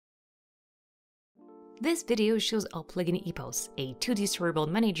This video shows our plugin EPOS, a 2D storyboard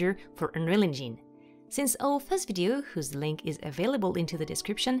manager for Unreal Engine. Since our first video, whose link is available into the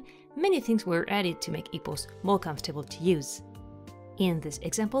description, many things were added to make EPOS more comfortable to use. In this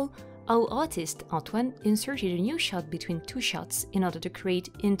example, our artist Antoine inserted a new shot between two shots in order to create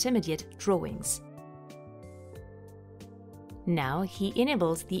intermediate drawings. Now he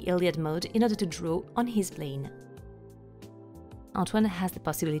enables the ILIAD mode in order to draw on his plane. Antoine has the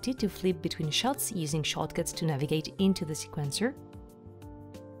possibility to flip between shots using shortcuts to navigate into the sequencer.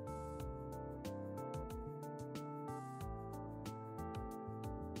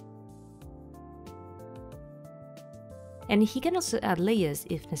 And he can also add layers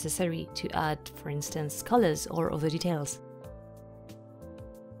if necessary to add, for instance, colors or other details.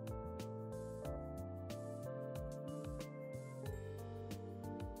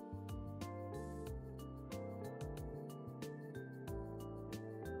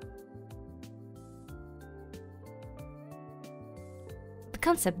 The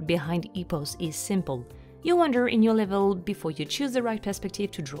concept behind EPOS is simple. You wander in your level before you choose the right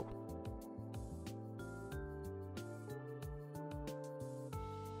perspective to draw.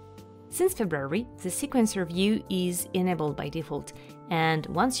 Since February, the sequencer view is enabled by default, and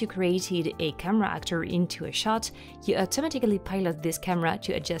once you created a camera actor into a shot, you automatically pilot this camera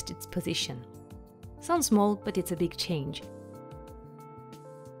to adjust its position. Sounds small, but it's a big change.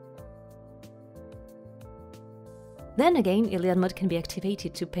 Then again, ILIAD mode can be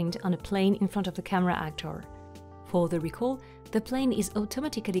activated to paint on a plane in front of the camera actor. For the recall, the plane is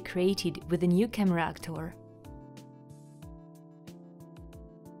automatically created with a new camera actor.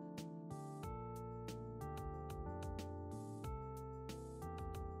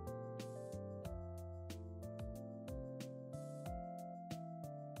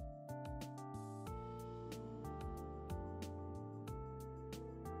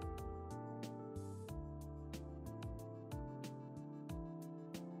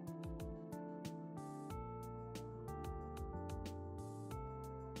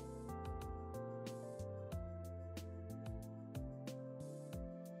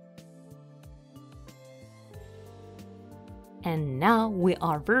 And now we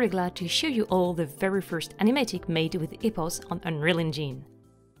are very glad to show you all the very first animatic made with EPOS on Unreal Engine.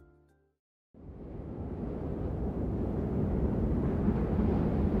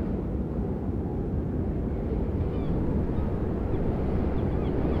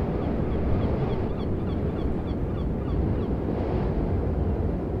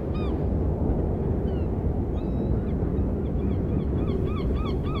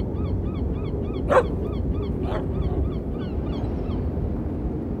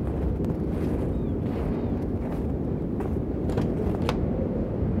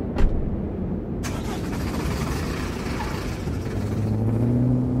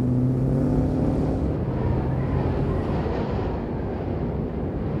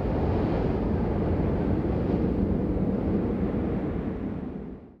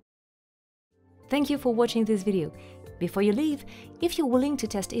 Thank you for watching this video. Before you leave, if you're willing to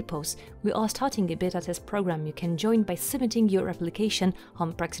test EPOS, we are starting a beta test program you can join by submitting your application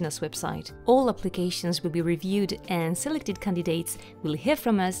on Praxinos website. All applications will be reviewed and selected candidates will hear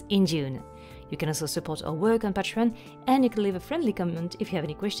from us in June. You can also support our work on Patreon, and you can leave a friendly comment if you have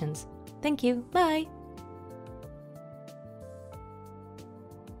any questions. Thank you, bye!